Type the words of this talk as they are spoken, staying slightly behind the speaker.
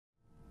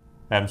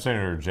I'm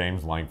Senator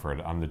James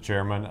Lankford. I'm the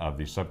chairman of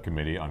the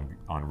Subcommittee on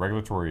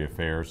Regulatory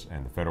Affairs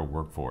and the Federal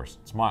Workforce.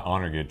 It's my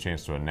honor to get a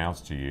chance to announce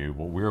to you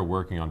what we're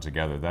working on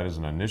together. That is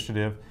an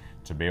initiative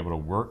to be able to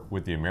work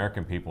with the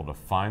American people to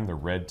find the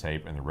red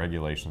tape and the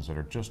regulations that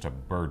are just a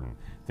burden,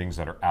 things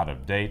that are out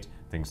of date,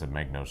 things that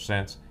make no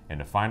sense, and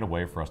to find a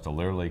way for us to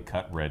literally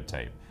cut red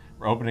tape.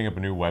 We're opening up a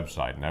new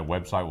website, and that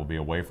website will be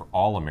a way for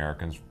all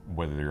Americans,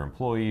 whether they're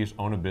employees,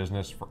 own a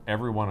business, for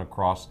everyone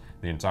across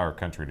the entire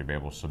country to be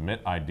able to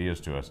submit ideas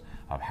to us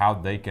of how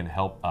they can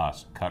help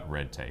us cut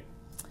red tape.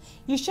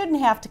 You shouldn't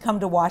have to come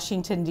to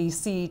Washington,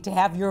 D.C. to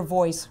have your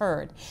voice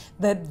heard.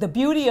 The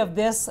beauty of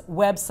this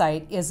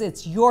website is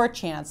it's your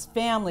chance,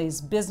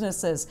 families,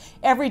 businesses,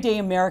 everyday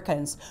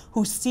Americans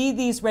who see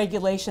these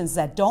regulations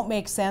that don't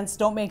make sense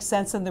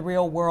in the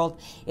real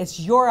world. It's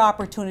your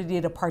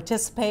opportunity to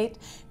participate,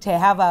 to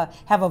have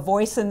a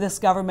voice in this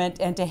government,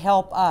 and to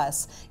help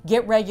us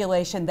get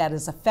regulation that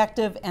is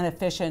effective and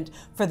efficient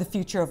for the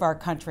future of our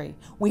country.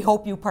 We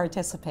hope you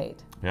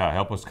participate. Yeah,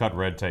 help us cut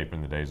red tape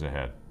in the days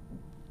ahead.